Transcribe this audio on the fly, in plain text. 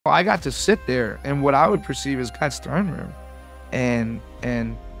I got to sit there in what I would perceive as God's throne room and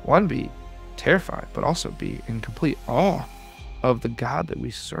one, be terrified, but also be in complete awe of the God that we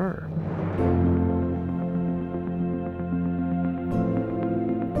serve.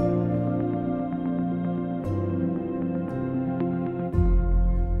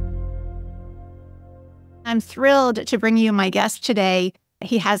 I'm thrilled to bring you my guest today.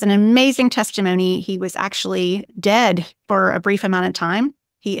 He has an amazing testimony. He was actually dead for a brief amount of time.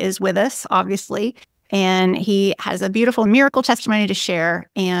 He is with us, obviously, and he has a beautiful miracle testimony to share,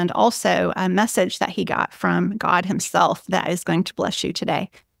 and also a message that he got from God himself that is going to bless you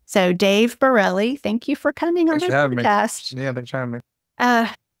today. So Dave Borrelli, thank you for coming on the podcast. Yeah, thanks for having me.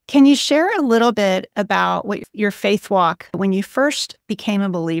 Can you share a little bit about what your faith walk when you first became a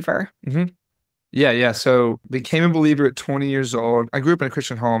believer? Mm-hmm. Yeah. So became a believer at 20 years old. I grew up in a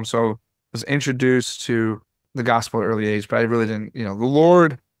Christian home, so was introduced to the gospel at an early age, but I really didn't, the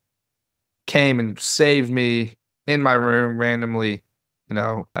Lord came and saved me in my room randomly, when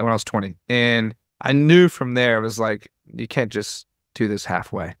I was 20. And I knew from there, it was like, you can't just do this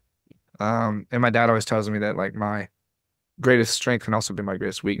halfway. And my dad always tells me that like my greatest strength can also be my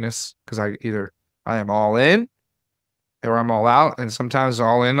greatest weakness, because I am all in or I'm all out. And sometimes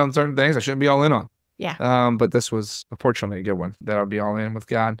all in on certain things I shouldn't be all in on. Yeah. But this was unfortunately a good one, that I'll be all in with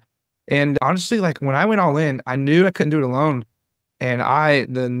God. And honestly, like when I went all in, I knew I couldn't do it alone. And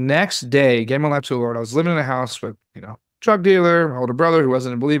the next day, gave my life to the Lord. I was living in a house with, drug dealer, my older brother who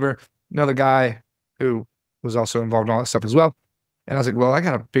wasn't a believer, another guy who was also involved in all that stuff as well. And I was like, well, I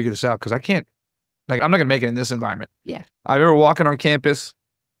got to figure this out, because I can't, I'm not going to make it in this environment. Yeah. I remember walking on campus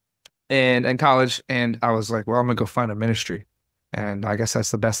and in college, and I was like, well, I'm going to go find a ministry. And I guess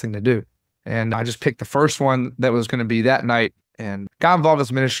that's the best thing to do. And I just picked the first one that was going to be that night, and got involved in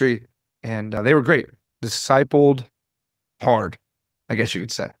this ministry. And they were great. Discipled hard, I guess you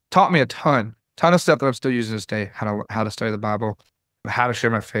could say. Taught me a ton of stuff that I'm still using this day. How to study the Bible, how to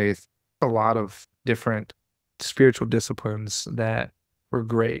share my faith. A lot of different spiritual disciplines that were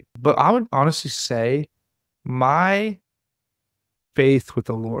great. But I would honestly say my faith with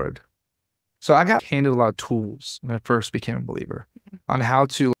the Lord. So I got handed a lot of tools when I first became a believer on how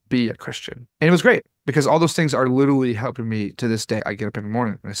to be a Christian. And it was great, because all those things are literally helping me to this day. I get up in the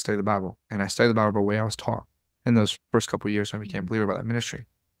morning and I study the Bible, and I study the Bible the way I was taught in those first couple of years when I became a believer by that ministry.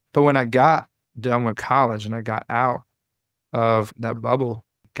 But when I got done with college and I got out of that bubble,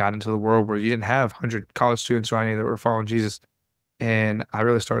 got into the world where you didn't have 100 college students around you that were following Jesus, and I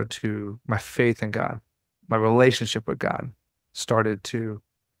really my faith in God, my relationship with God started to,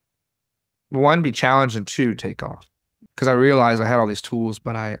 one, be challenged, and two, take off. Because I realized I had all these tools,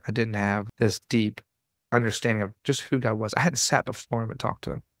 but I didn't have this deep understanding of just who God was. I hadn't sat before him and talked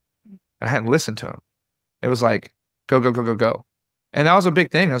to him. I hadn't listened to him. It was like, go, go, go, go, go. And that was a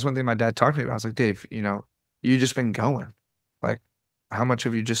big thing. That was one thing my dad talked to me about. I was like, Dave, you just been going. Like, how much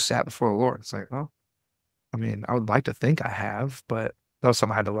have you just sat before the Lord? It's like, well, I would like to think I have, but that was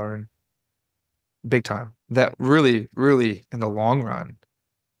something I had to learn big time. That really, really, in the long run,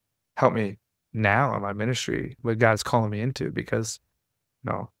 helped me now in my ministry, what God's calling me into, because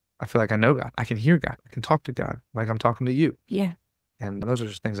I feel like I know God. I can hear God. I can talk to God like I'm talking to you. Yeah. And those are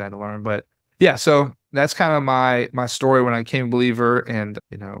just things I had to learn. But yeah, so that's kind of my story when I became a believer. And,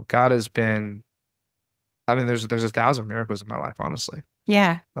 God has been, there's 1,000 miracles in my life, honestly.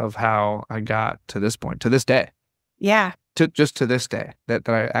 Yeah. Of how I got to this point, to this day. Yeah. Just to this day, that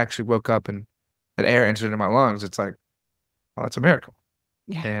I actually woke up and that air entered into my lungs. It's like, oh, that's a miracle.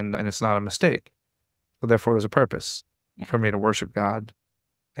 Yeah. And it's not a mistake. So therefore, there's a purpose for me to worship God,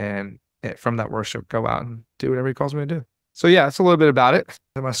 and from that worship, go out and do whatever he calls me to do. So yeah, it's a little bit about it,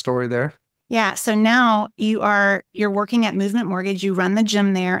 my story there. Yeah. So now you're working at Movement Mortgage. You run the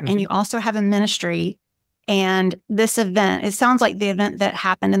gym there, and you also have a ministry. And this event, it sounds like the event that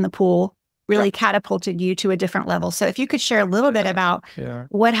happened in the pool really catapulted you to a different level. So if you could share a little bit about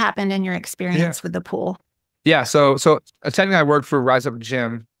what happened in your experience with the pool. Yeah. So technically I work for Rise Up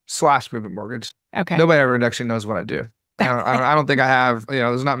Gym / Movement Mortgage. Okay. Nobody ever actually knows what I do. I don't think I have,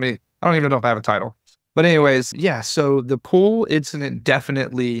 there's not many, I don't even know if I have a title. But anyways, yeah. So the pool incident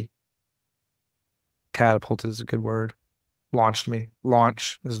definitely catapulted is a good word. Launched me.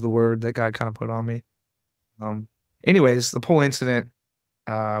 Launch is the word that God kind of put on me. Anyways, the pool incident,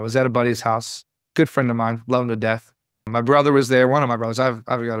 was at a buddy's house, good friend of mine, love him to death. My brother was there. One of my brothers, I've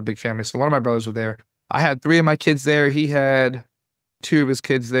got a big family. So one of my brothers were there. I had 3 of my kids there. He had 2 of his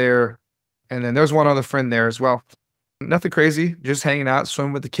kids there. And then there's one other friend there as well. Nothing crazy, just hanging out,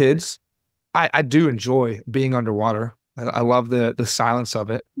 swimming with the kids. I do enjoy being underwater. I love the silence of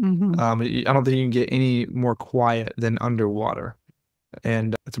it. I don't think you can get any more quiet than underwater.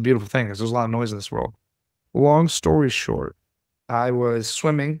 And it's a beautiful thing because there's a lot of noise in this world. Long story short, I was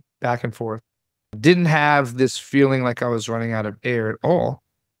swimming back and forth. Didn't have this feeling like I was running out of air at all.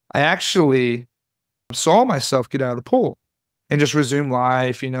 I actually saw myself get out of the pool and just resume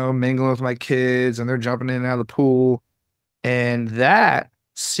life, mingling with my kids, and they're jumping in and out of the pool. And that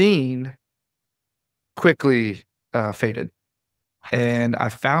scene quickly faded. And I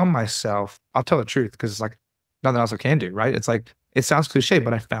found myself, I'll tell the truth because it's like nothing else I can do, right? It's like, it sounds cliche,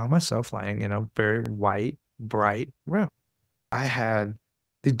 but I found myself lying in a very white, bright room. I had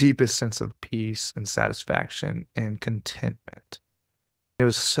the deepest sense of peace and satisfaction and contentment. It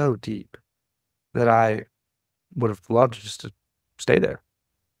was so deep that I would have loved just to stay there.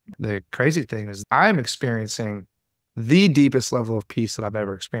 The crazy thing is I'm experiencing the deepest level of peace that I've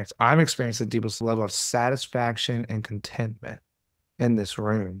ever experienced. I'm experiencing the deepest level of satisfaction and contentment in this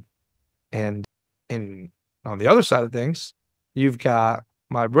room. And on the other side of things, you've got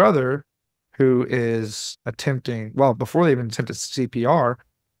my brother who is attempting, well, before they even attempted CPR,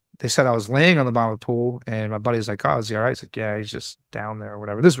 they said I was laying on the bottom of the pool, and my buddy's like, "Oh, is he all right?" He's like, "Yeah, he's just down there or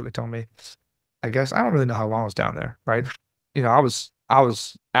whatever." This is what they told me. I guess I don't really know how long I was down there, right? I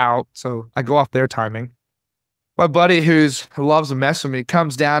was out, so I go off their timing. My buddy who loves to mess with me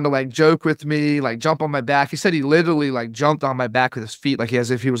comes down to like joke with me, like jump on my back. He said he literally like jumped on my back with his feet, like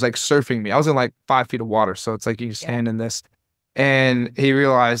as if he was like surfing me. I was in like 5 feet of water, so it's like you stand in this. And he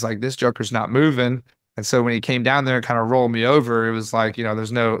realized like this joker's not moving. And so when he came down there and kind of rolled me over, it was like,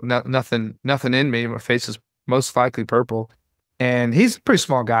 there's nothing in me. My face is most likely purple. And he's a pretty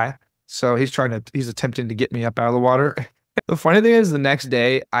small guy. So he's attempting to get me up out of the water. The funny thing is the next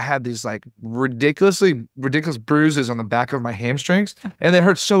day I had these like ridiculous bruises on the back of my hamstrings, and they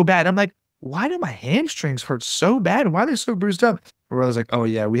hurt so bad. I'm like, why do my hamstrings hurt so bad? Why are they so bruised up? Where I was like, oh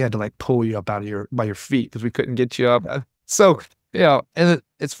yeah, we had to like pull you up by your feet because we couldn't get you up. So, and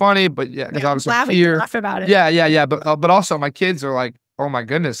it's funny, but yeah, because I was here. Laugh about it. Yeah. But also my kids are like, oh my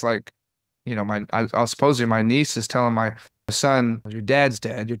goodness, like, I supposedly my niece is telling my son, your dad's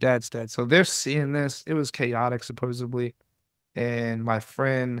dead. Your dad's dead. So they're seeing this. It was chaotic, supposedly. And my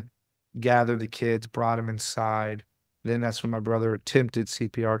friend gathered the kids, brought them inside. Then that's when my brother attempted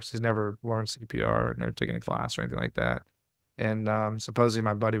CPR because he's never learned CPR and never taken a class or anything like that. And supposedly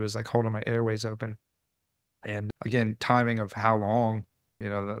my buddy was like holding my airways open. And again, timing of how long,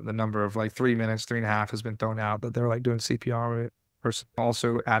 the number of like 3 minutes, 3.5 has been thrown out that they're like doing CPR with. Person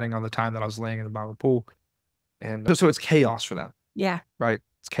also adding on the time that I was laying in the bottom of the pool. And so it's chaos for them. Yeah. Right?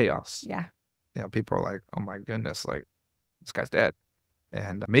 It's chaos. Yeah. People are like, oh my goodness, like this guy's dead.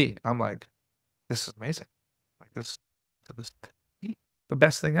 And me, I'm like, this is amazing. Like this the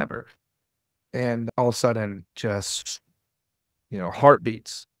best thing ever. And all of a sudden just,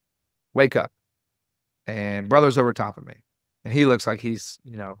 heartbeats, wake up. And brother's over top of me. And he looks like he's,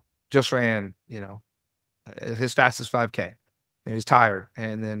 just ran, his fastest 5K. And he's tired.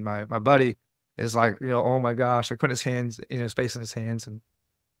 And then my buddy is like, oh my gosh, I put his hands in his face in his hands. And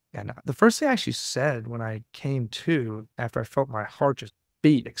the first thing I actually said when I came to, after I felt my heart just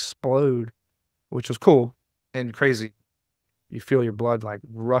beat, explode, which was cool and crazy. You feel your blood like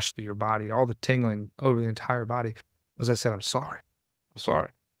rush through your body, all the tingling over the entire body. As I said, I'm sorry.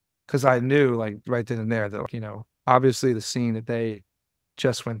 Because I knew like right then and there that, obviously the scene that they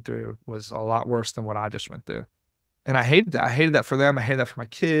just went through was a lot worse than what I just went through. And I hated that. I hated that for them. I hated that for my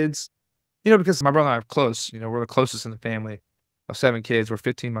kids, because my brother and I are close. We're the closest in the family of 7 kids. We're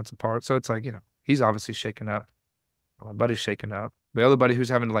 15 months apart. So it's like, he's obviously shaken up. My buddy's shaken up. The other buddy who's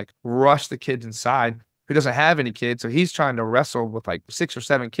having to like rush the kids inside, who doesn't have any kids. So he's trying to wrestle with like 6 or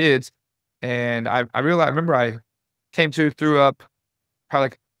 7 kids. And I remember I came to, threw up probably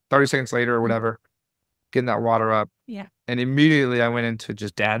like 30 seconds later or whatever, getting that water up. Yeah. And immediately I went into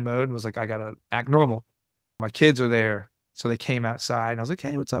just dad mode and was like, I got to act normal. My kids are there. So they came outside and I was like,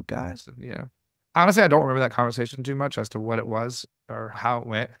 hey, what's up, guys? And, honestly, I don't remember that conversation too much as to what it was or how it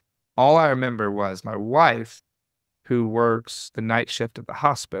went. All I remember was my wife, who works the night shift at the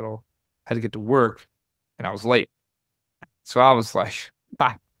hospital, had to get to work and I was late. So I was like,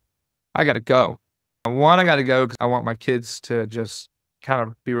 bye, I got to go. One, I got to go because I want my kids to just kind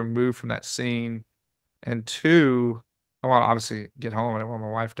of be removed from that scene. And 2, I want to obviously get home. I don't want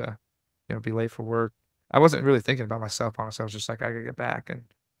my wife to, be late for work. I wasn't really thinking about myself, honestly. I was just like, I gotta get back. And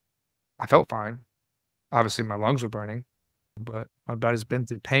I felt fine. Obviously, my lungs were burning, but my body's been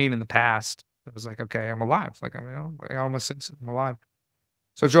through pain in the past. It was like, okay, I'm alive. Like, I almost sense I'm alive.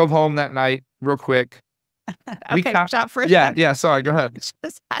 So I drove home that night real quick. Okay, stop for a second. second. Yeah, sorry, go ahead.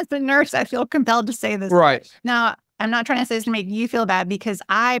 Just as a nurse, I feel compelled to say this. Right. Now, I'm not trying to say this to make you feel bad because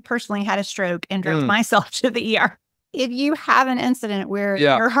I personally had a stroke and drove myself to the ER. if you have an incident where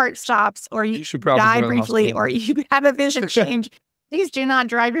Yeah. your heart stops or you should probably die go to the briefly hospital. or you have a vision change, please do not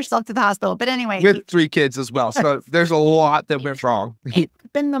drive yourself to the hospital. But anyway, With 3 kids as well. So there's a lot that went wrong.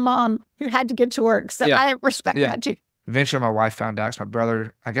 been the mom who had to get to work. So Yeah. I respect Yeah. that too. Eventually, my wife found out. 'Cause my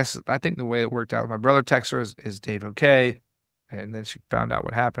brother, I think the way it worked out, my brother texted her, is Dave okay? And then she found out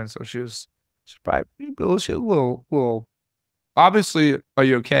what happened. So she's probably she was a little, obviously, are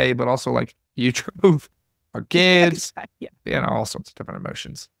you okay? But also, like, you drove our kids, Yeah. you know, all sorts of different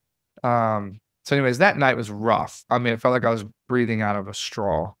emotions. So anyways, that night was rough. I mean, it felt like I was breathing out of a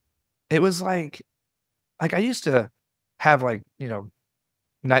straw. It was like I used to have, like, you know,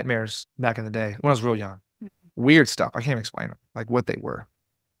 nightmares back in the day when I was real young. Weird stuff. I can't even explain them, like what they were.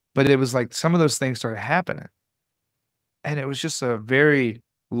 But it was like some of those things started happening. And it was just a very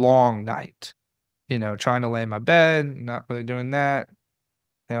long night, you know, trying to lay in my bed, not really doing that.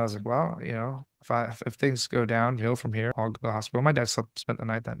 And I was like, well, you know, if things go downhill from here, I'll go to the hospital. My dad spent the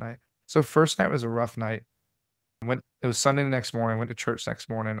night that night. So first night was a rough night. It was Sunday the next morning, went to church next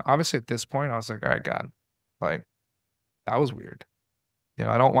morning. Obviously at this point, I was like, all right, God, like, that was weird. You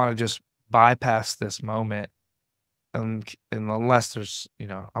know, I don't want to just bypass this moment. And unless there's, you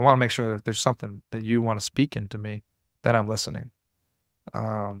know, I want to make sure that there's something that you want to speak into me, that I'm listening.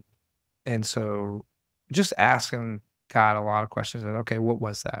 And so just asking God a lot of questions. And, okay, what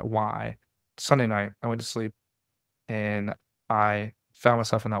was that? Why? Sunday night, I went to sleep and I found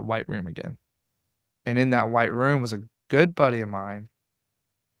myself in that white room again. And in that white room was a good buddy of mine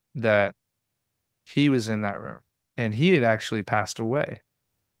that he was in that room and he had actually passed away.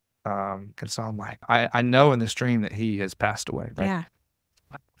 And so I'm like, I know in this dream that he has passed away, right? Yeah.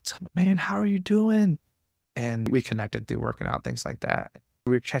 Like, what's up, man? How are you doing? And we connected through working out, things like that.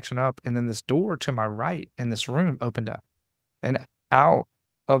 We were catching up, and then this door to my right in this room opened up. And out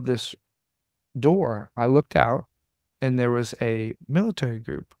of this door, I looked out, and there was a military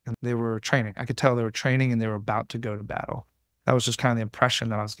group, and they were training. I could tell they were training, and they were about to go to battle. That was just kind of the impression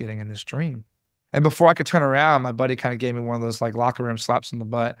that I was getting in this dream. And before I could turn around, my buddy kind of gave me one of those, like, locker room slaps in the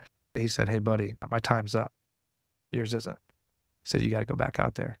butt. He said, hey, buddy, my time's up. Yours isn't. He said, you got to go back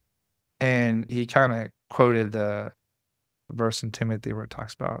out there. And he kind of quoted the verse in Timothy where it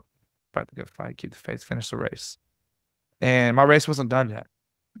talks about fight the good fight, keep the faith, finish the race. And my race wasn't done yet.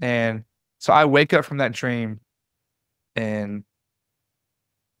 And so I wake up from that dream and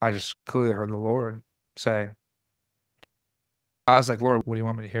I just clearly heard the Lord say, I was like, Lord, what do you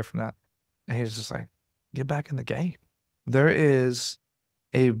want me to hear from that? And he was just like, get back in the game. There is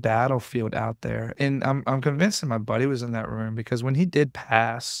a battlefield out there. And I'm convinced that my buddy was in that room because when he did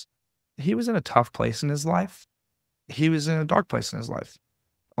pass, he was in a tough place in his life. He was in a dark place in his life.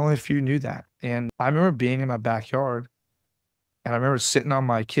 Only a few knew that. And I remember being in my backyard and I remember sitting on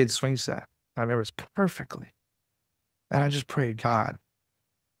my kid's swing set. I remember it perfectly. And I just prayed, God,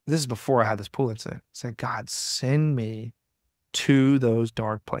 this is before I had this pool incident. I said, God, send me to those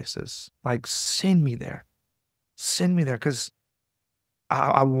dark places. Like, send me there. Send me there. Because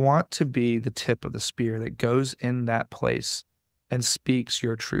I want to be the tip of the spear that goes in that place and speaks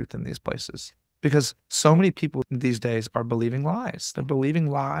your truth in these places. Because so many people these days are believing lies. They're believing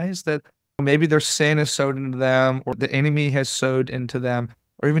lies that maybe their sin is sowed into them, or the enemy has sowed into them,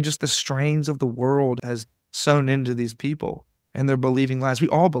 or even just the strains of the world has sown into these people. And they're believing lies. We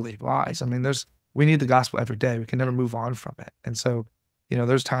all believe lies. I mean, we need the gospel every day. We can never move on from it. And so, you know,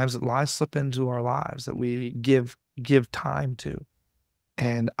 there's times that lies slip into our lives that we give time to.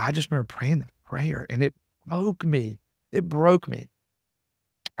 And I just remember praying that prayer and it broke me. It broke me.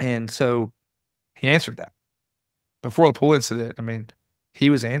 And so he answered that. Before the pool incident, I mean, he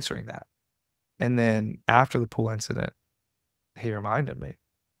was answering that. And then after the pool incident, he reminded me,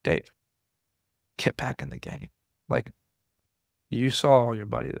 Dave, get back in the game. Like, you saw your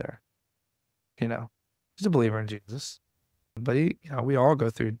buddy there. You know, he's a believer in Jesus. But you know, we all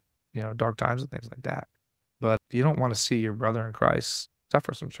go through, you know, dark times and things like that. But you don't want to see your brother in Christ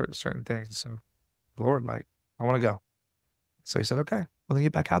suffer some certain things. So, Lord, like, I want to go. So he said, okay, well, then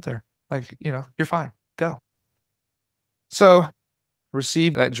get back out there. Like, you know, you're fine. Go. So,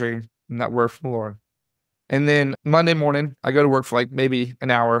 receive that dream and that word from the Lord. And then Monday morning, I go to work for like maybe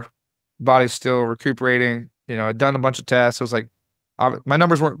an hour. Body's still recuperating. You know, I'd done a bunch of tests. It was like, my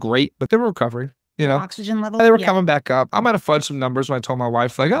numbers weren't great, but they were recovering. You know, Oxygen level. they were coming back up. I might have fudged some numbers when I told my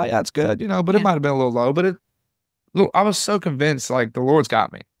wife, like, oh, yeah, it's good, you know, but it might have been a little low. But I was so convinced, like, the Lord's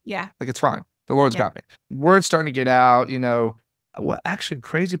got me. Yeah. Like, it's fine. The Lord's got me. Word's starting to get out, you know. Well, actually,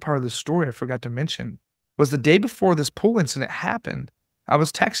 crazy part of the story I forgot to mention was the day before this pool incident happened, I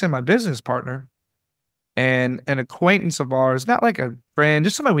was texting my business partner, and an acquaintance of ours, not like a friend,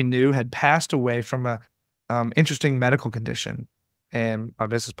 just somebody we knew, had passed away from a interesting medical condition. And my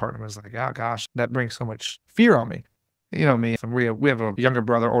business partner was like, oh gosh, that brings so much fear on me. You know me, we have a younger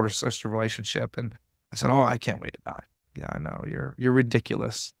brother, older sister relationship. And I said, oh, I can't wait to die. Yeah, I know, you're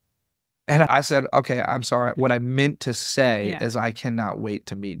ridiculous. And I said, okay, I'm sorry. What I meant to say is I cannot wait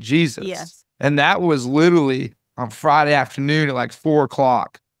to meet Jesus. Yes. And that was literally on Friday afternoon at like 4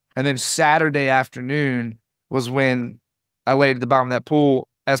 o'clock. And then Saturday afternoon was when I laid at the bottom of that pool.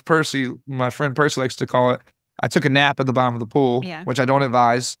 As Percy, my friend Percy likes to call it, I took a nap at the bottom of the pool, which I don't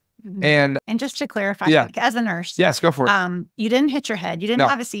advise. And just to clarify, like, as a nurse, yes, go for it. You didn't hit your head. You didn't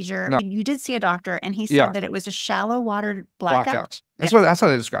have a seizure. No. You did see a doctor, and he said that it was a shallow water blackout. That's how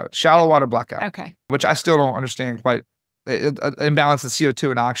they describe it. Shallow water blackout. Okay. Which I still don't understand quite. Imbalance of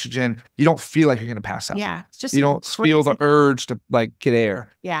CO2 and oxygen. You don't feel like you're going to pass out. Yeah. It's just you don't feel the urge to like get air.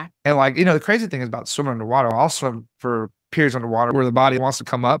 Yeah. And like, the crazy thing is about swimming underwater. I'll swim for periods underwater where the body wants to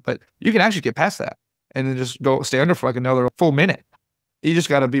come up, but you can actually get past that and then just stay under for like another full minute. You just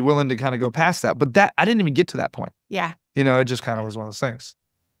got to be willing to kind of go past that. But I didn't even get to that point. Yeah. It just kind of was one of those things.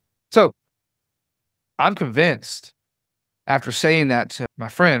 So I'm convinced after saying that to my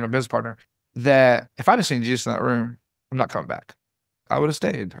friend, my business partner, that if I'd have seen Jesus in that room, I'm not coming back. I would have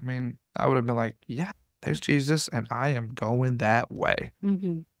stayed. I mean, I would have been like, yeah, there's Jesus and I am going that way.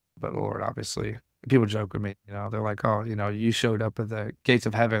 But Lord, obviously, people joke with me, they're like, oh, you showed up at the gates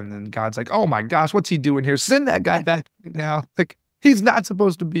of heaven and God's like, oh my gosh, what's he doing here? Send that guy back now. Like, he's not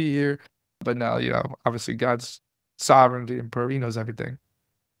supposed to be here. But now, obviously God's sovereignty and he knows everything.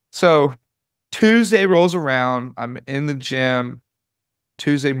 So Tuesday rolls around. I'm in the gym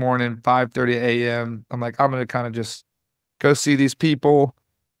Tuesday morning, 5:30 a.m. I'm like, I'm going to kind of just go see these people.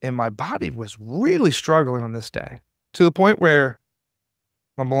 And my body was really struggling on this day to the point where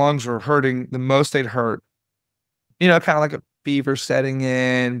my lungs were hurting the most they'd hurt. Kind of like a fever setting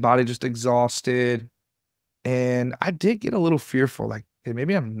in, body just exhausted. And I did get a little fearful, like, hey,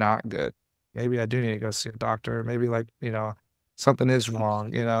 maybe I'm not good. Maybe I do need to go see a doctor. Maybe something is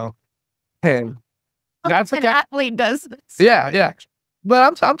wrong, And that's an athlete does this. Yeah.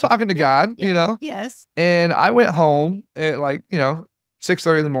 But I'm talking to God, Yes. And I went home at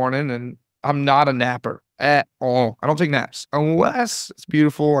 6:30 in the morning, and I'm not a napper at all. I don't take naps unless it's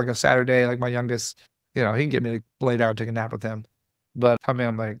beautiful, like a Saturday, like my youngest, he can get me to lay down and take a nap with him. But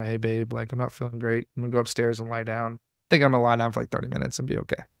I'm like, hey babe, like I'm not feeling great. I'm gonna go upstairs and lie down. I think I'm gonna lie down for like 30 minutes and be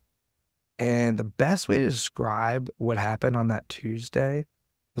okay. And the best way to describe what happened on that Tuesday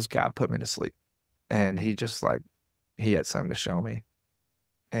was God put me to sleep. And he just he had something to show me.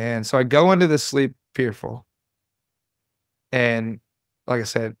 And so I go into this sleep fearful. And like I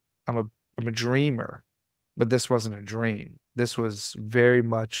said, I'm a dreamer, but this wasn't a dream. This was very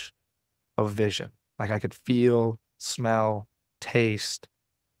much a vision. Like I could feel, smell, taste,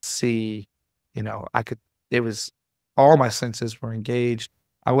 see, it was all my senses were engaged.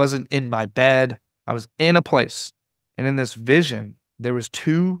 I wasn't in my bed. I was in a place. And in this vision, there was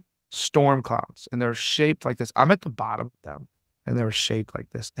 2 storm clouds and they're shaped like this. I'm at the bottom of them and they were shaped like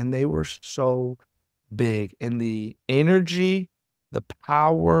this. And they were so big. And the energy, the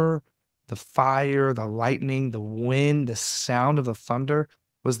power, the fire, the lightning, the wind, the sound of the thunder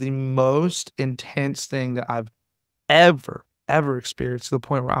was the most intense thing that I've ever experienced, to the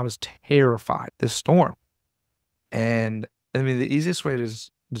point where I was terrified. This storm. And I mean, the easiest way to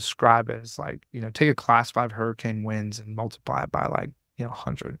describe it is take a class 5 hurricane winds and multiply it by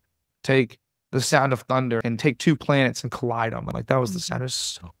 100. Take the sound of thunder and take 2 planets and collide them. That was the sound. It was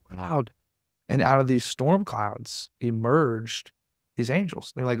so loud. And out of these storm clouds emerged these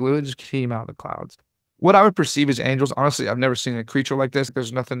angels. They literally just came out of the clouds. What I would perceive as angels, honestly, I've never seen a creature like this.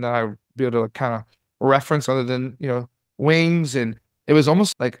 There's nothing that I would be able to kind of reference other than, wings. And it was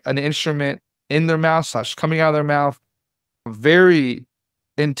almost like an instrument in their mouth / coming out of their mouth. Very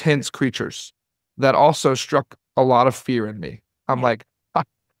intense creatures that also struck a lot of fear in me. I'm like,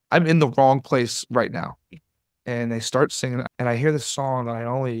 I'm in the wrong place right now. And they start singing, and I hear this song that I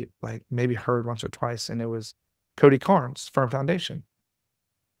only maybe heard once or twice, and it was Cody Carnes, Firm Foundation.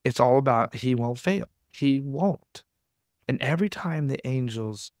 It's all about he won't fail. He won't. And every time the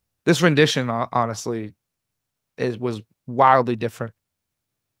angels, this rendition, honestly, was wildly different.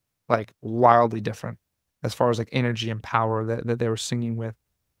 Wildly different as far as energy and power that they were singing with.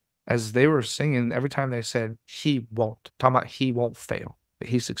 As they were singing, every time they said, he won't, talking about he won't fail, that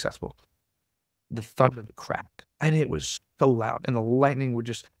he's successful, the thunder would crack. And it was so loud. And the lightning would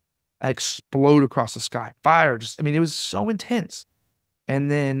just explode across the sky. Fire, it was so intense. And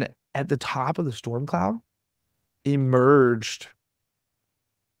then at the top of the storm cloud emerged,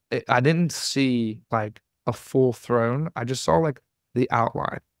 I didn't see a full throne. I just saw the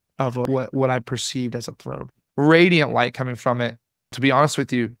outline of what I perceived as a throne. Radiant light coming from it. To be honest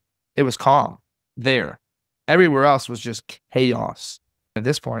with you, it was calm there. Everywhere else was just chaos. At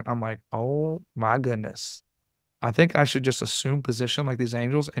this point, I'm like, oh my goodness. I think I should just assume position like these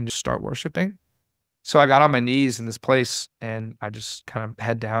angels and just start worshiping. So I got on my knees in this place and I just kind of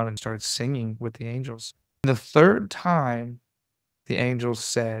head down and started singing with the angels. The third time the angels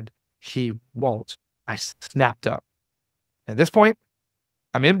said, he won't, I snapped up. At this point,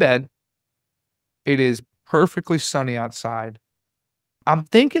 I'm in bed. It is perfectly sunny outside. I'm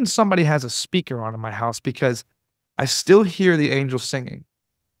thinking somebody has a speaker on in my house because I still hear the angels singing.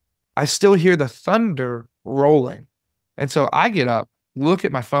 I still hear the thunder rolling. And so I get up, look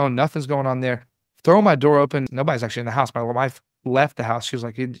at my phone, nothing's going on there, throw my door open. Nobody's actually in the house. My wife left the house. She was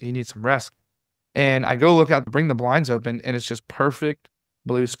like, he needs some rest. And I go look out, bring the blinds open, and it's just perfect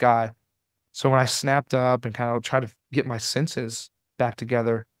blue sky. So when I snapped up and kind of tried to get my senses back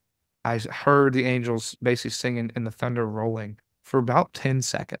together, I heard the angels basically singing and the thunder rolling for about 10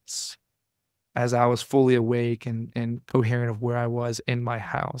 seconds as I was fully awake and coherent of where I was in my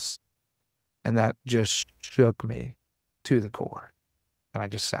house. And that just shook me to the core. And I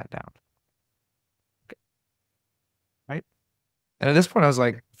just sat down. Okay. Right? And at this point, I was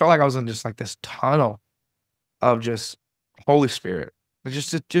like, felt like I was in just like this tunnel of just Holy Spirit.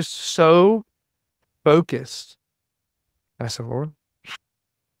 Just so focused. And I said, Lord,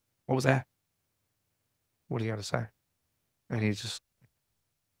 what was that? What do you got to say? And he just,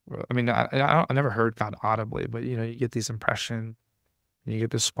 I mean, I never heard God audibly, but you know, you get these impressions, and you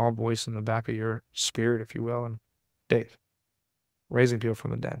get this small voice in the back of your spirit, if you will. And Dave, raising people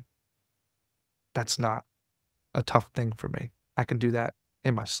from the dead, that's not a tough thing for me. I can do that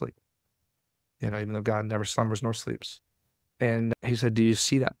in my sleep. You know, even though God never slumbers nor sleeps. And he said, do you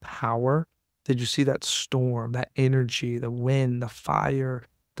see that power? Did you see that storm, that energy, the wind, the fire,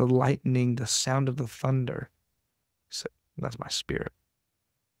 the lightning, the sound of the thunder? He said, that's my spirit.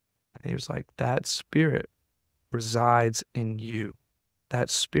 And he was like, that spirit resides in you. That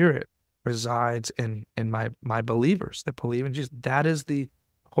spirit resides in my believers that believe in Jesus. That is the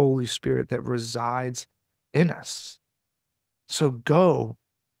Holy Spirit that resides in us. So go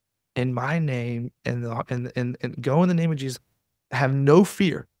in my name and go in the name of Jesus. Have no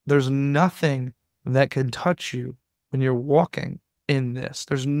fear. There's nothing that can touch you when you're walking in this.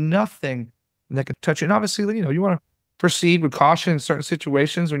 There's nothing that can touch you. And obviously, you know, you want to proceed with caution in certain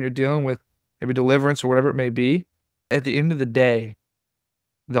situations when you're dealing with maybe deliverance or whatever it may be. At the end of the day,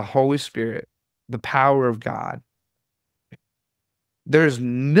 the Holy Spirit, the power of God, there's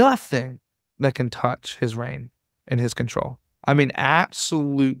nothing that can touch his reign and his control. I mean,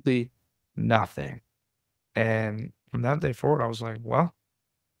 absolutely nothing. And from that day forward, I was like, well,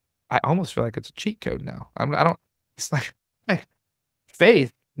 I almost feel like it's a cheat code now. It's like, hey,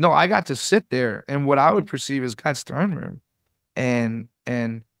 faith. No, I got to sit there in what I would perceive as God's throne room and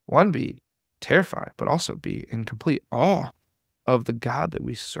one, be terrified, but also be in complete awe of the God that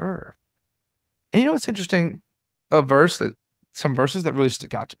we serve. And you know what's interesting? Some verses that really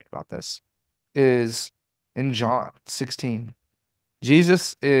stick out to me about this is in John 16.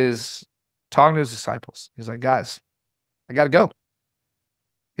 Jesus is talking to his disciples. He's like, guys, I got to go.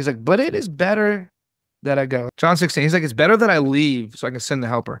 He's like, but it is better that I go. John 16, he's like, it's better that I leave so I can send the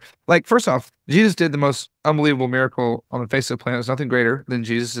helper. Like, first off, Jesus did the most unbelievable miracle on the face of the planet. There's nothing greater than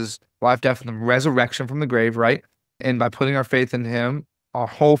Jesus' life, death, and resurrection from the grave, right? And by putting our faith in him, our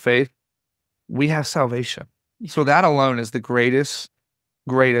whole faith, we have salvation. So that alone is the greatest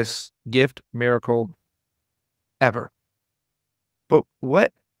gift, miracle ever. But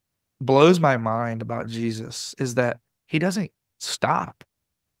what blows my mind about Jesus is that he doesn't stop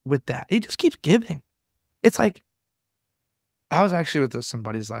with that. He just keeps giving. It's like, I was actually with some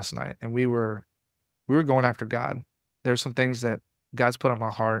buddies last night, and we were going after God. There's some things that God's put on my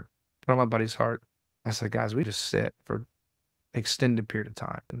heart, put on my buddy's heart. I said, guys, we just sit for an extended period of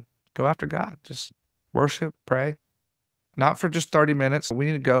time and go after God. Just worship, pray. Not for just 30 minutes. We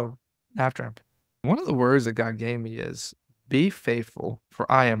need to go after him. One of the words that God gave me is, be faithful, for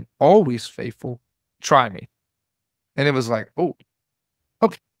I am always faithful. Try me. And it was like, oh,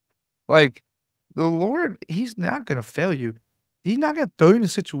 okay. Like, the Lord, he's not going to fail you. He's not going to throw you in a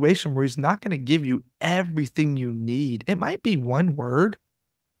situation where he's not going to give you everything you need. It might be one word,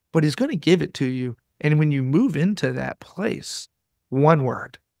 but he's going to give it to you. And when you move into that place, one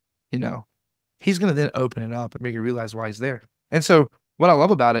word, you know, he's going to then open it up and make you realize why he's there. And so what I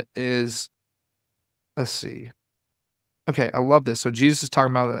love about it is, let's see. Okay, I love this. So Jesus is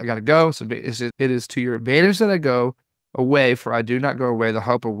talking about, I got to go. So it is to your advantage that I go away, for I do not go away. The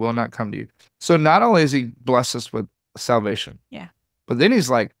helper will not come to you. So not only is he blessed us with salvation, yeah, but then he's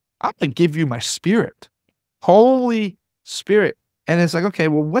like, I'm going to give you my spirit, Holy Spirit. And it's like, okay,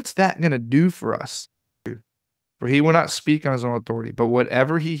 well, what's that going to do for us? For he will not speak on his own authority, but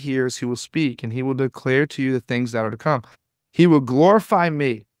whatever he hears, he will speak, and he will declare to you the things that are to come. He will glorify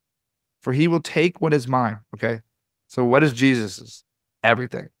me, for he will take what is mine. Okay. So what is Jesus's?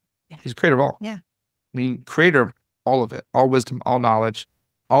 Everything. Yeah. He's creator of all. Yeah. I mean, creator of all of it, all wisdom, all knowledge,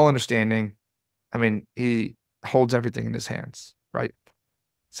 all understanding. I mean, he holds everything in his hands, right? It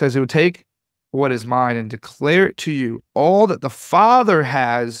says he will take what is mine and declare it to you. All that the Father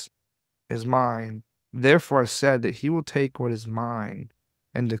has is mine. Therefore I said that he will take what is mine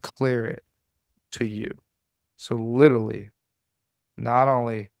and declare it to you. So literally, not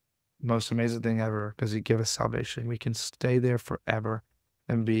only the most amazing thing ever does he give us salvation, we can stay there forever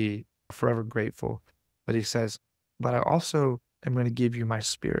and be forever grateful. But he says, but I also am going to give you my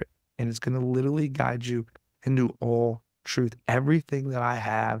spirit, and it's going to literally guide you into all truth. Everything that I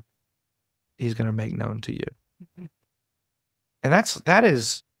have, he's going to make known to you. Mm-hmm. And that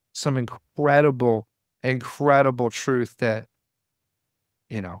is some incredible truth that,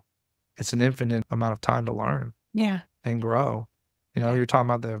 it's an infinite amount of time to learn. Yeah. And grow. You're talking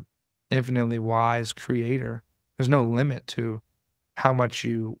about the infinitely wise creator. There's no limit to how much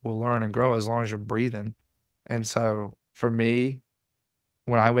you will learn and grow as long as you're breathing. And so for me,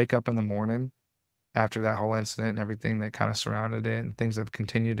 when I wake up in the morning after that whole incident and everything that kind of surrounded it and things that have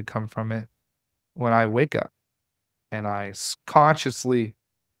continued to come from it, when I wake up and I consciously,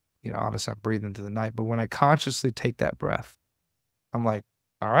 obviously I'm breathing through the night, but when I consciously take that breath, I'm like,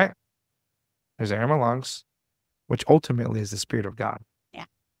 all right, there's air in my lungs, which ultimately is the Spirit of God. Yeah.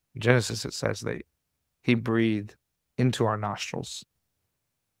 In Genesis, it says that he breathed into our nostrils.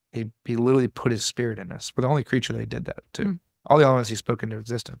 He literally put his spirit in us. We're the only creature that he did that to. Mm. All the elements he spoke into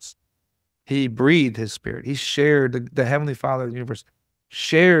existence. He breathed his spirit. He shared, the Heavenly Father of the universe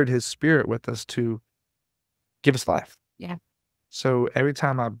shared his spirit with us to give us life. Yeah. So every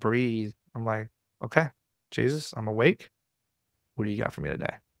time I breathe, I'm like, okay, Jesus, I'm awake. What do you got for me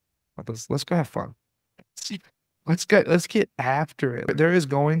today? Let's go have fun. Let's get after it. There is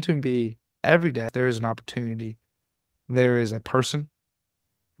going to be, every day, there is an opportunity. There is a person.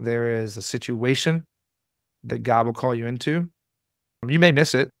 There is a situation that God will call you into. You may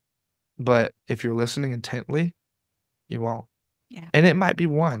miss it, but if you're listening intently, you won't. Yeah. And it might be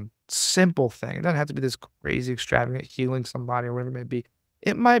one simple thing. It doesn't have to be this crazy, extravagant healing somebody or whatever it may be.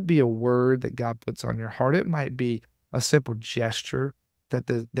 It might be a word that God puts on your heart. It might be a simple gesture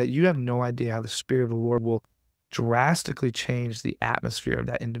that you have no idea how the Spirit of the Lord will drastically change the atmosphere of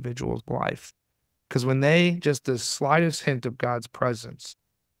that individual's life. Because when they, just the slightest hint of God's presence,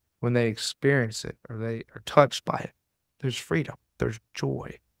 when they experience it or they are touched by it, there's freedom, there's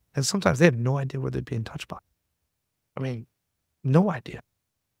joy. And sometimes they have no idea what they're being touched by. I mean, no idea.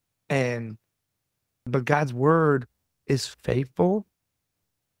 But God's word is faithful.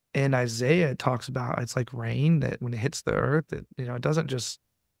 And Isaiah talks about it's like rain that when it hits the earth, it doesn't just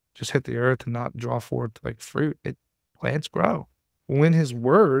hit the earth and not draw forth like fruit. Plants grow. When his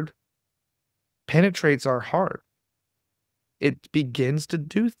word penetrates our heart, it begins to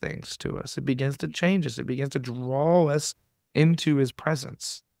do things to us. It begins to change us. It begins to draw us into his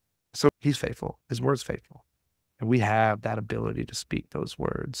presence. So he's faithful. His word's faithful. And we have that ability to speak those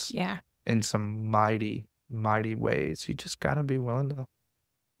words in some mighty, mighty ways. You just got to be willing to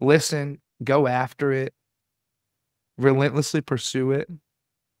listen, go after it, relentlessly pursue it.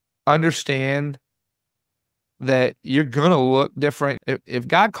 Understand that you're going to look different. If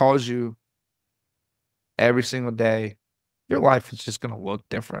God calls you every single day, your life is just going to look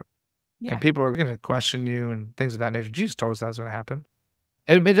different. Yeah. And people are going to question you and things of that nature. Jesus told us that's going to happen.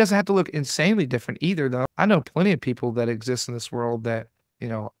 And it doesn't have to look insanely different either, though. I know plenty of people that exist in this world that,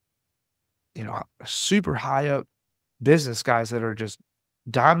 super high up business guys that are just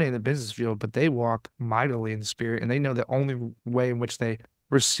dominating the business field, but they walk mightily in the Spirit, and they know the only way in which they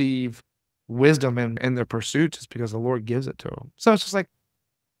receive wisdom in their pursuits is because the Lord gives it to them. So it's just like,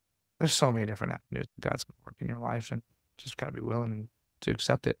 there's so many different avenues God's going to work in your life, and just got to be willing to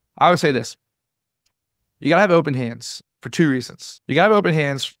accept it. I would say this. You got to have open hands for two reasons. You got to have open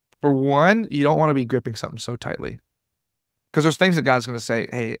hands. For one, you don't want to be gripping something so tightly. Because there's things that God's going to say,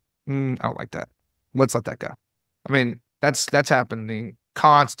 hey, I don't like that. Let's let that go. I mean, that's happening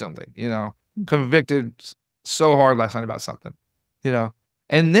constantly, convicted so hard last night about something,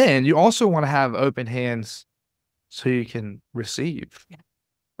 And then you also want to have open hands so you can receive. Yeah.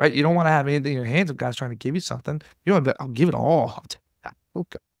 Right? You don't want to have anything in your hands if God's trying to give you something. You don't, I'll give it all.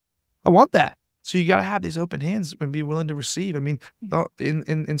 Okay. I want that. So you got to have these open hands and be willing to receive. I mean,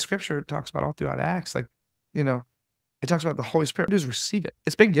 in Scripture, it talks about all throughout Acts, like, It talks about the Holy Spirit. Just receive it.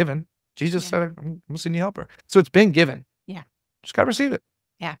 It's been given. Jesus Yeah. said, I'm going to send you a helper. So it's been given. Yeah. Just got to receive it.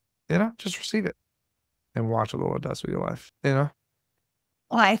 Yeah. Just receive it and watch what the Lord does with your life, Well,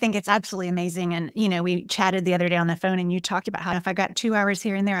 I think it's absolutely amazing. And, we chatted the other day on the phone and you talked about how if I got 2 hours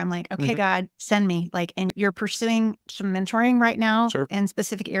here and there, I'm like, okay, God, send me. And you're pursuing some mentoring right now in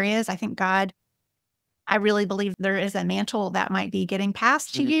specific areas. I think God, I really believe there is a mantle that might be getting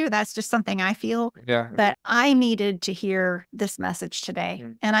passed to you. That's just something I feel. Yeah. But I needed to hear this message today.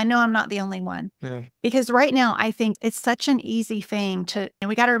 And I know I'm not the only one. Because right now, I think it's such an easy thing and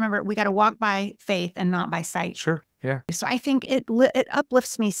we got to remember, we got to walk by faith and not by sight. Sure. Yeah. So I think it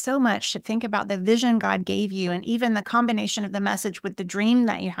uplifts me so much to think about the vision God gave you and even the combination of the message with the dream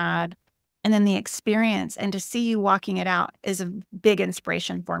that you had and then the experience, and to see you walking it out is a big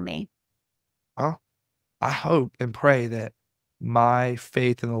inspiration for me. Well, I hope and pray that my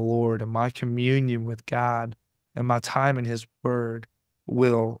faith in the Lord and my communion with God and my time in His Word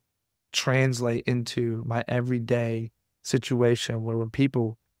will translate into my everyday situation where when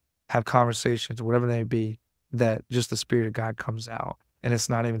people have conversations, whatever they be, that just the Spirit of God comes out. And it's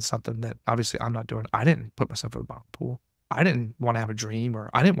not even something that obviously I'm not doing. I didn't put myself in the bottom pool. I didn't want to have a dream, or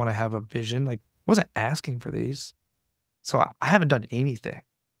I didn't want to have a vision. I wasn't asking for these. So I haven't done anything.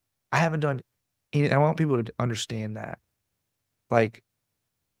 I haven't done anything. I want people to understand that.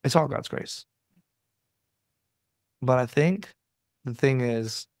 It's all God's grace. But I think the thing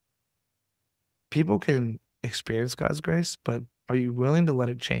is, people can experience God's grace, but are you willing to let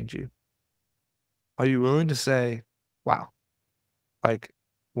it change you? Are you willing to say, wow,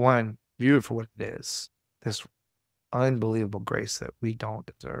 one, view it for what it is, this unbelievable grace that we don't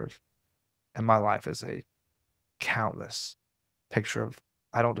deserve. And my life is a countless picture of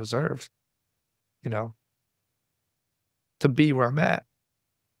I don't deserve, to be where I'm at.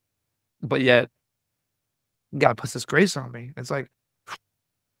 But yet, God puts this grace on me. It's I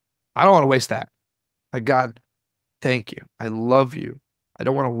don't want to waste that. God, thank you. I love you. I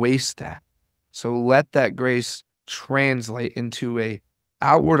don't want to waste that. So let that grace translate into a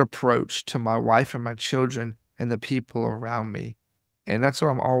outward approach to my wife and my children and the people around me. And that's what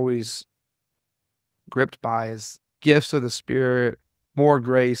I'm always gripped by, is gifts of the Spirit, more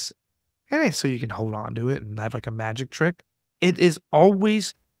grace. It ain't so you can hold on to it and have a magic trick. It is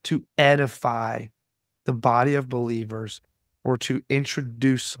always to edify the body of believers or to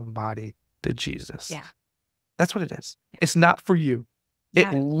introduce somebody to Jesus. Yeah. That's what it is. It's not for you.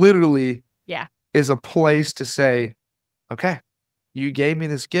 It literally is a place to say, okay, you gave me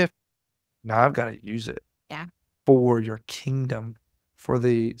this gift. Now I've got to use it for your kingdom, for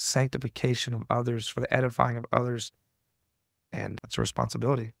the sanctification of others, for the edifying of others. And that's a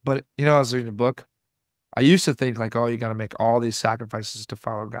responsibility. But, I was reading a book. I used to think you got to make all these sacrifices to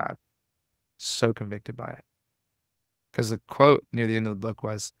follow God. So convicted by it. Because the quote near the end of the book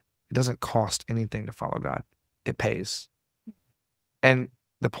was, it doesn't cost anything to follow God. It pays. And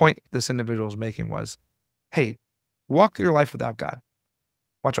the point this individual was making was, hey, walk your life without God.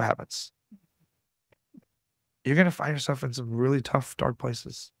 Watch what happens. You're going to find yourself in some really tough, dark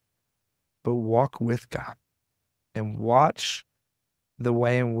places. But walk with God and watch the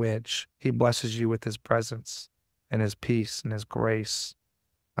way in which He blesses you with His presence and His peace and His grace.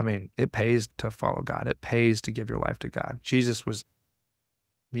 I mean, it pays to follow God. It pays to give your life to God. Jesus was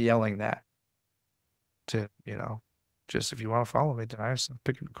yelling that to, just if you want to follow me, deny yourself,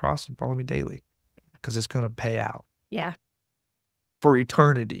 pick up the cross and follow me daily, because it's going to pay out. Yeah. For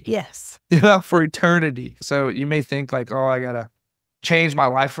eternity. Yes. For eternity. So you may think oh, I got to change my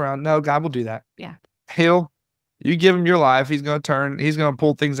life around. No, God will do that. Yeah. You give Him your life, He's going to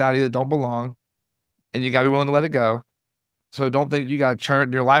pull things out of you that don't belong, and you got to be willing to let it go. So don't think you got to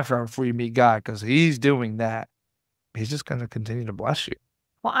turn your life around before you meet God, because He's doing that. He's just going to continue to bless you.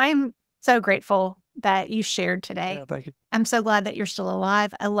 Well, I'm so grateful that you shared today. Yeah, thank you. I'm so glad that you're still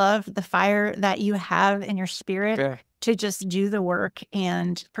alive. I love the fire that you have in your spirit to just do the work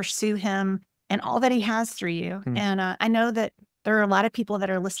and pursue Him and all that He has through you. And I know that there are a lot of people that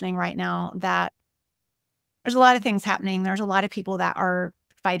are listening right now that there's a lot of things happening. There's a lot of people that are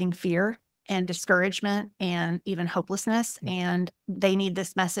fighting fear and discouragement and even hopelessness, and they need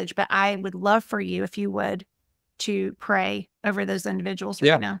this message. But I would love for you, if you would, to pray over those individuals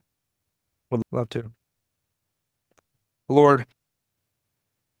right now. Would love to. Lord,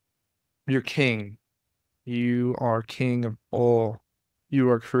 you're King. You are King of all. You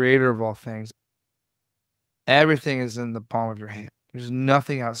are creator of all things. Everything is in the palm of your hand. There's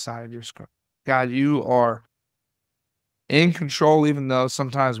nothing outside of your scope. God, you are in control, even though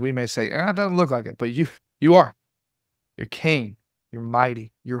sometimes we may say, it doesn't look like it, but you are. You're King. You're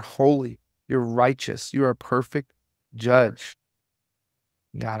mighty. You're holy. You're righteous. You are perfect. judge.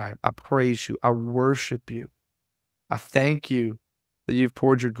 God, I praise you. I worship you. I thank you that you've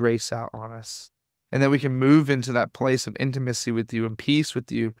poured your grace out on us and that we can move into that place of intimacy with you and peace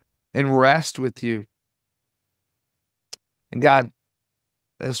with you and rest with you. And God,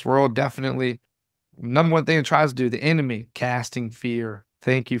 this world definitely, number one thing it tries to do, the enemy, casting fear.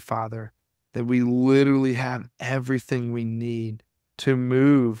 Thank you, Father, that we literally have everything we need to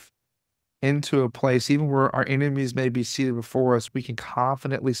move into a place, even where our enemies may be seated before us, we can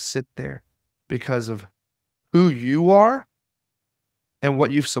confidently sit there because of who you are and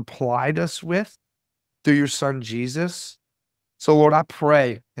what you've supplied us with through your son, Jesus. So Lord, I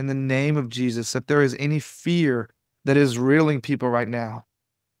pray in the name of Jesus, if there is any fear that is riddling people right now,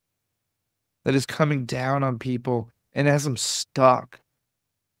 that is coming down on people and has them stuck.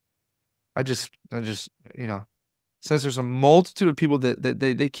 I just, since there's a multitude of people that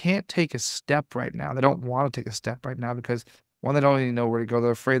they can't take a step right now. They don't want to take a step right now because, one, they don't even know where to go. They're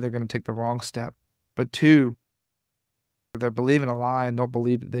afraid they're going to take the wrong step. But two, they're believing a lie and don't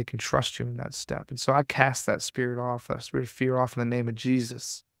believe that they can trust you in that step. And so I cast that spirit off, that spirit of fear off in the name of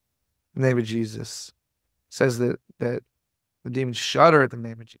Jesus. In the name of Jesus. It says that the demons shudder at the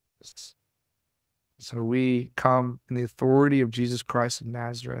name of Jesus. So we come in the authority of Jesus Christ of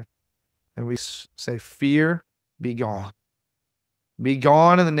Nazareth, and we say, fear, be gone. Be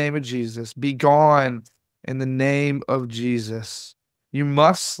gone in the name of Jesus. Be gone in the name of Jesus. You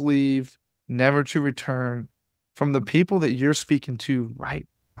must leave, never to return, from the people that you're speaking to right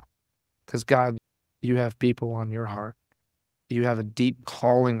now. Because God, you have people on your heart. You have a deep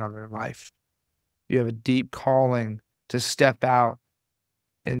calling on your life. You have a deep calling to step out.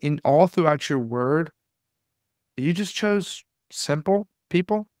 And in all throughout your word, you just chose simple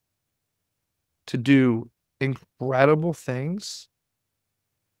people to do incredible things.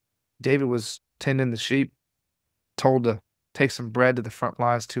 David was tending the sheep, told to take some bread to the front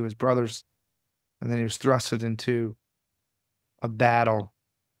lines to his brothers, and then he was thrusted into a battle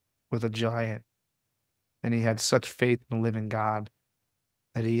with a giant. And he had such faith in the living God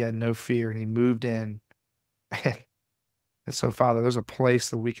that he had no fear, and he moved in. And so, Father, there's a place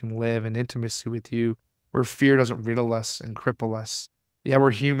that we can live in intimacy with you where fear doesn't riddle us and cripple us. Yeah,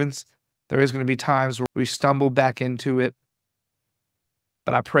 we're humans. There is going to be times where we stumble back into it.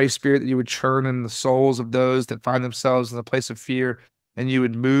 But I pray, Spirit, that you would churn in the souls of those that find themselves in the place of fear, and you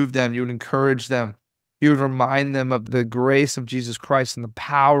would move them, you would encourage them, you would remind them of the grace of Jesus Christ and the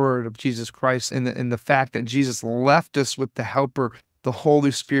power of Jesus Christ, and the fact that Jesus left us with the Helper, the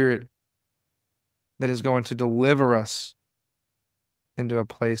Holy Spirit, that is going to deliver us into a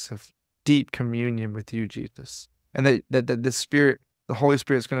place of deep communion with you, Jesus. And that the Spirit, the Holy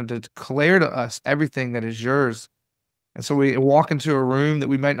Spirit, is going to declare to us everything that is yours. And so we walk into a room that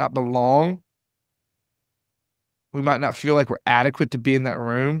we might not belong. We might not feel like we're adequate to be in that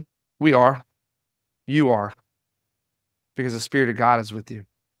room. We are. You are. Because the Spirit of God is with you.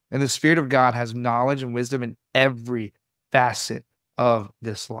 And the Spirit of God has knowledge and wisdom in every facet of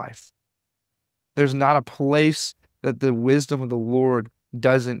this life. There's not a place that the wisdom of the Lord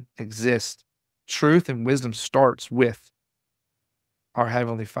doesn't exist. Truth and wisdom starts with our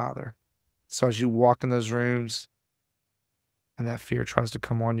Heavenly Father. So as you walk in those rooms and that fear tries to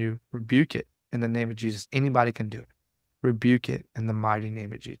come on you, rebuke it in the name of Jesus. Anybody can do it. Rebuke it in the mighty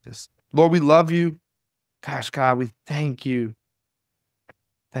name of Jesus. Lord, we love you. Gosh, God, we thank you.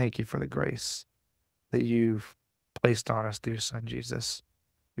 Thank you for the grace that you've placed on us through your Son, Jesus.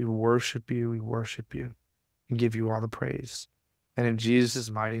 We worship you, and give you all the praise. And in Jesus'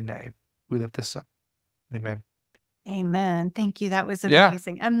 mighty name, we lift this up. Amen. Amen. Thank you. That was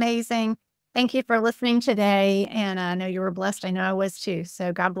amazing. Yeah. Amazing. Thank you for listening today. And I know you were blessed. I know I was too.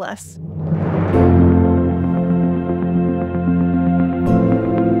 So God bless.